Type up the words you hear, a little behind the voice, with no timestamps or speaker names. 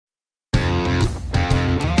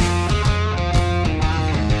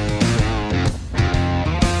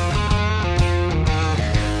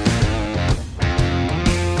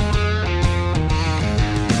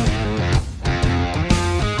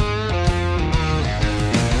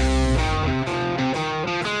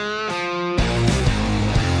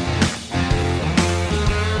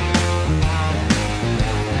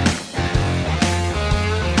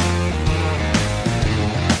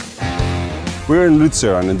We're in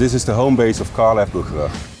Luzern and this is the home base of Bucherer.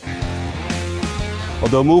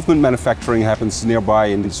 Although movement manufacturing happens nearby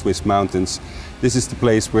in the Swiss mountains, this is the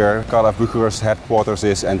place where Bucherer's headquarters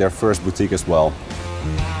is and their first boutique as well.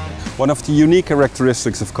 One of the unique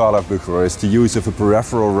characteristics of Bucherer is the use of a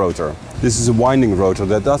peripheral rotor. This is a winding rotor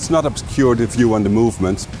that does not obscure the view on the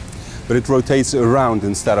movement, but it rotates around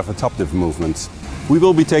instead of a top-diff movement. We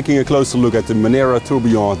will be taking a closer look at the Manero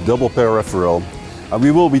Tourbillon double peripheral. And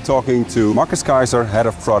we will be talking to Markus Kaiser, Head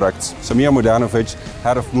of Products, Samir Merdanovic,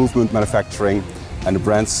 Head of Movement Manufacturing, and the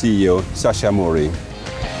brand's CEO, Sascha Moeri.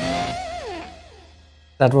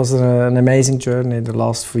 That was an amazing journey the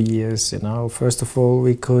last 4 years. First of all,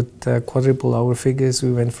 we could quadruple our figures.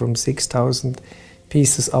 We went from 6,000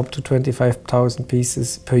 pieces up to 25,000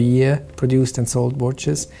 pieces per year produced and sold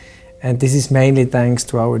watches. And this is mainly thanks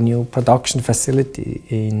to our new production facility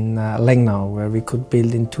in Lengnau, where we could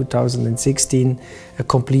build in 2016 a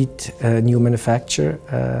complete new manufacture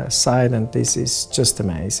site, and this is just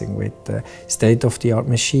amazing with state-of-the-art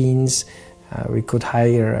machines. We could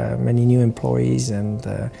hire many new employees, and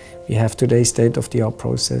we have today state-of-the-art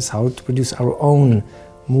process how to produce our own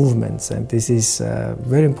movements, and this is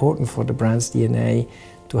very important for the brand's DNA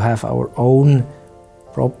to have our own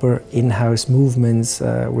proper in-house movements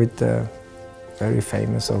with the very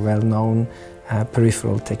famous or well-known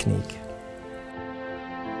peripheral technique.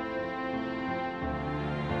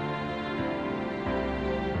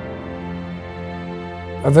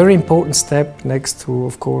 A very important step next to,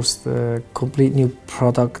 of course, the complete new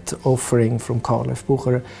product offering from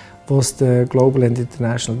Bucherer was the global and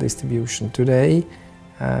international distribution. Today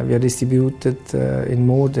we are distributed in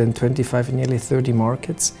more than 25, nearly 30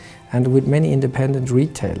 markets, and with many independent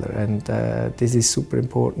retailers, and this is super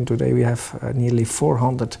important. Today we have nearly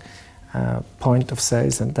 400 point of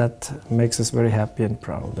sales, and that makes us very happy and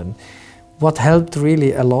proud. And what helped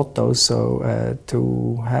really a lot also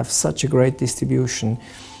to have such a great distribution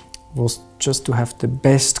was just to have the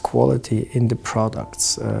best quality in the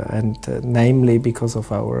products, and namely because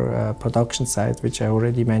of our production site, which I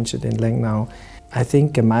already mentioned in Lengnau. I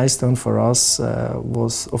think a milestone for us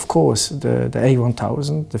was, of course, the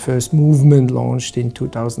A1000, the first movement launched in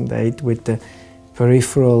 2008 with the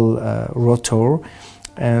peripheral rotor.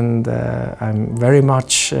 And I'm very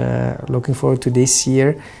much looking forward to this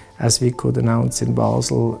year, as we could announce in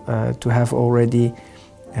Basel, to have already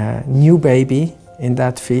a new baby in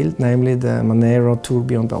that field, namely the Manero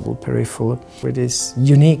Tourbillon double peripheral, with this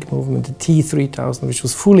unique movement, the T3000, which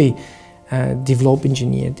was fully developed,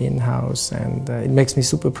 engineered in-house, and it makes me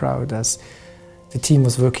super proud as the team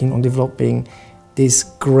was working on developing this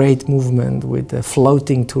great movement with the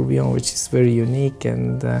floating tourbillon, which is very unique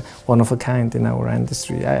and one of a kind in our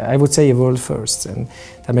industry. I would say a world first, and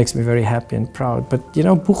that makes me very happy and proud. But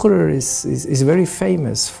Bucherer is very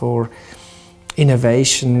famous for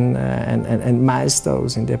innovation and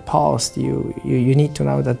milestones in the past. You need to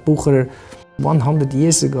know that Bucherer 100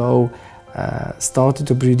 years ago started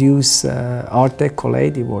to produce Art Deco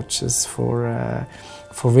lady watches for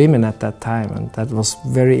women at that time, and that was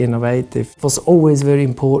very innovative. It was always very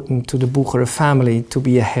important to the Bucherer family to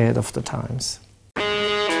be ahead of the times.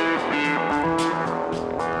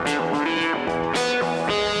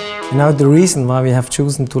 The reason why we have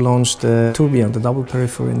chosen to launch the Tourbillon, the double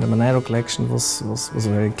peripheral, in the Manero collection was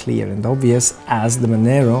very clear and obvious, as the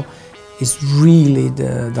Manero is really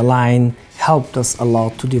the line helped us a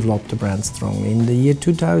lot to develop the brand strongly. In the year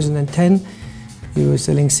 2010, we were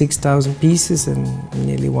selling 6,000 pieces, and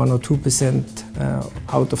nearly 1 or 2%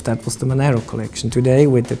 out of that was the Manero collection. Today,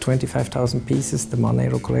 with the 25,000 pieces, the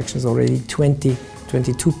Manero collection is already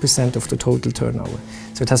 22% of the total turnover.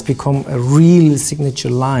 So it has become a real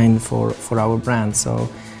signature line for our brand. So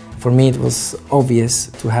for me, it was obvious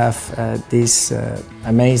to have this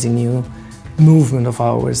amazing new movement of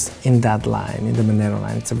ours in that line, in the Manero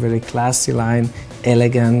line. It's a very classy line,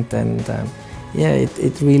 elegant, and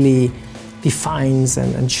it really defines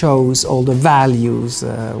and shows all the values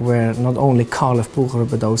where not only Bucherer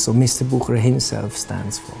but also Mr. Bucherer himself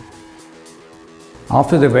stands for.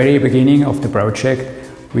 After the very beginning of the project,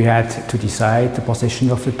 we had to decide the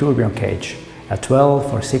position of the tourbillon cage, at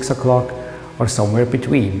 12 or 6 o'clock or somewhere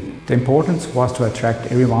between. The importance was to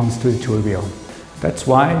attract everyone to the tourbillon. That's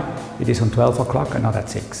why it is on 12 o'clock and not at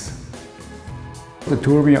 6. The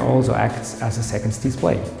tourbillon also acts as a seconds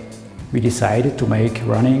display. We decided to make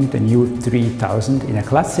running the new 3000 in a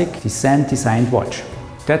classic descent designed watch.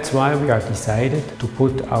 That's why we are decided to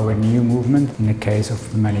put our new movement in the case of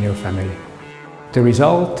the Manero family. The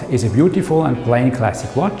result is a beautiful and plain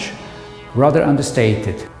classic watch, rather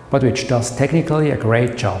understated, but which does technically a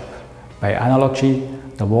great job. By analogy,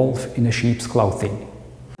 the wolf in the sheep's clothing.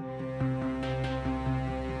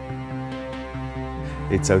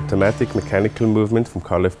 It's automatic mechanical movement from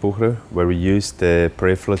Bucherer, where we use the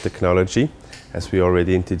peripheral technology, as we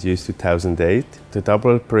already introduced in 2008. The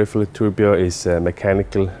double peripheral tourbillon is a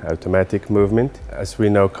mechanical automatic movement. As we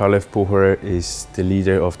know, Bucherer is the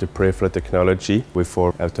leader of the peripheral technology with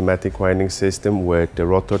our automatic winding system, where the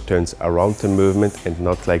rotor turns around the movement and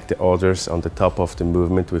not like the others on the top of the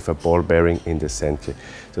movement with a ball bearing in the center.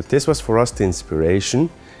 So this was for us the inspiration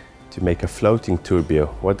to make a floating tourbillon.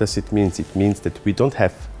 What does it mean? It means that we don't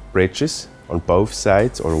have bridges on both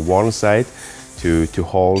sides or one side to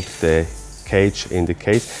hold the cage in the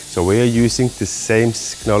case. So we are using the same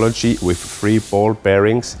technology with 3 ball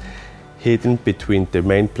bearings hidden between the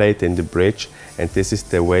main plate and the bridge, and this is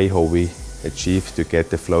the way how we achieve to get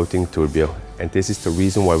the floating tourbillon. And this is the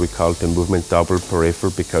reason why we call the movement double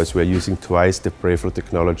peripheral, because we are using twice the peripheral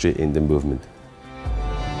technology in the movement.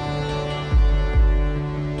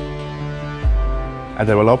 A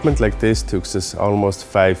development like this took us almost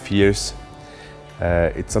 5 years.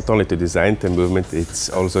 It's not only to design the movement, it's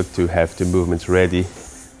also to have the movement ready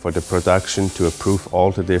for the production, to approve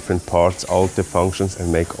all the different parts, all the functions,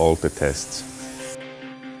 and make all the tests.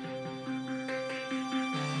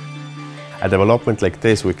 A development like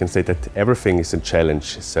this, we can say that everything is a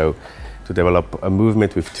challenge. So to develop a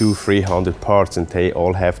movement with 200-300 parts and they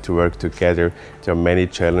all have to work together, there are many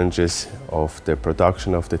challenges of the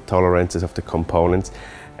production, of the tolerances of the components.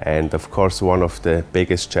 And of course, one of the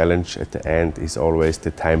biggest challenges at the end is always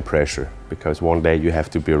the time pressure, because one day you have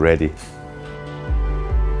to be ready.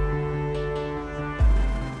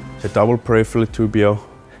 The double peripheral tourbillon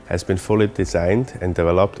has been fully designed and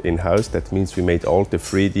developed in-house. That means we made all the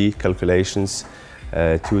 3D calculations,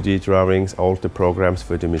 2D drawings, all the programs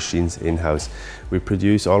for the machines in-house. We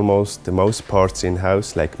produce almost the most parts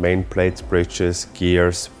in-house, like main plates, bridges,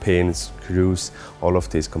 gears, pins, screws, all of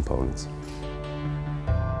these components.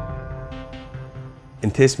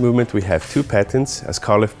 In this movement we have 2 patents. As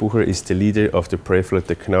Bucherer is the leader of the peripheral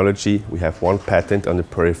technology, we have 1 patent on the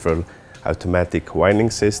peripheral automatic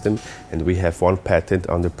winding system, and we have 1 patent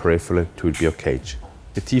on the peripheral tourbillon cage.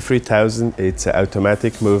 The T3000, it's an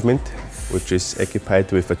automatic movement which is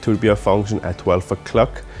equipped with a tourbillon function at 12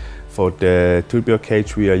 o'clock. For the tourbillon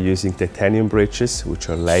cage we are using titanium bridges, which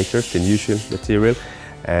are lighter than usual material,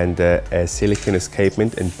 and a silicon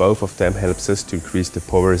escapement, and both of them helps us to increase the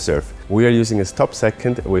power reserve. We are using a stop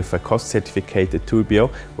second with a cost certificated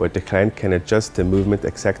tourbillon, where the client can adjust the movement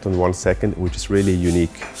exact on 1 second, which is really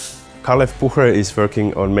unique. Bucherer is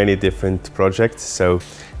working on many different projects, so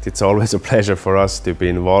it's always a pleasure for us to be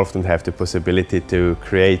involved and have the possibility to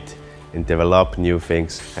create and develop new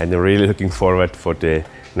things. And I'm really looking forward for the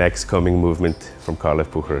next coming movement from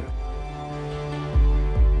Bucherer.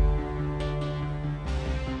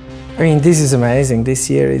 I mean, this is amazing. This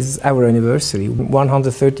year is our anniversary,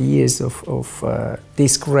 130 years of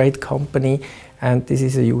this great company, and this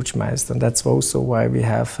is a huge milestone. That's also why we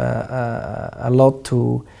have a lot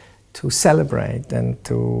to celebrate and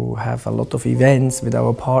to have a lot of events with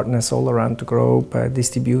our partners all around the globe,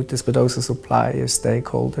 distributors, but also suppliers,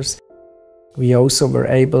 stakeholders. We also were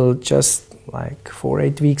able, just like 4 or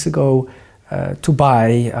 8 weeks ago, to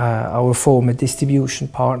buy our former distribution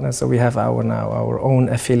partner. So we have now our own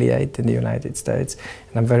affiliate in the United States,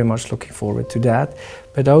 and I'm very much looking forward to that.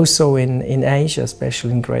 But also in Asia,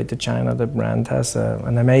 especially in Greater China, the brand has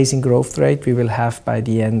an amazing growth rate. We will have by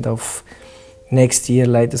the end of next year,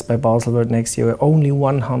 latest by Baselworld next year, only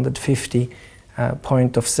 150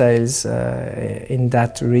 point of sales in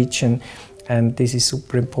that region. And this is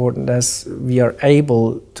super important, as we are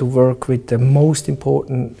able to work with the most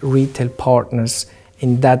important retail partners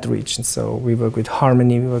in that region. So we work with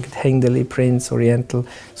Harmony, we work with Hengdeli, Prince, Oriental.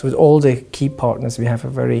 So with all the key partners we have a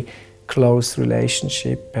very close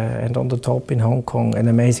relationship, and on the top in Hong Kong an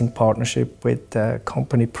amazing partnership with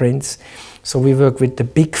company Prince. So we work with the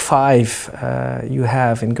big 5 you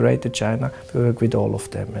have in Greater China. We work with all of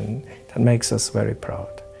them, and that makes us very proud.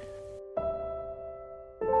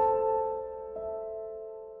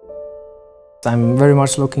 I'm very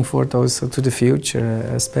much looking forward also to the future,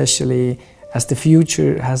 especially as the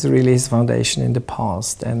future has really its foundation in the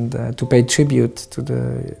past, and to pay tribute to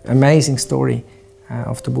the amazing story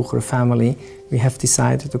of the Bucherer family, we have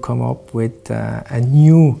decided to come up with a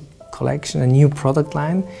new collection, a new product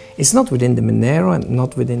line. It's not within the Manero and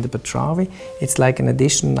not within the Petravi. It's like an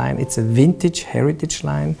additional line. It's a vintage heritage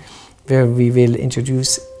line where we will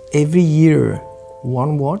introduce every year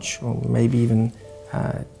 1 watch, or maybe even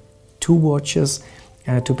 2 watches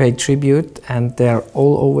to pay tribute, and they're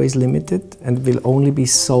all always limited and will only be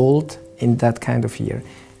sold in that kind of year.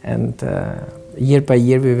 And year by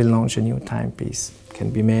year we will launch a new timepiece. Can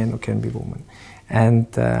be man or can be woman. And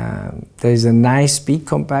there's a nice speed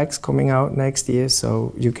compacts coming out next year,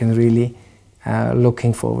 so you can really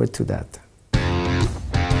looking forward to that.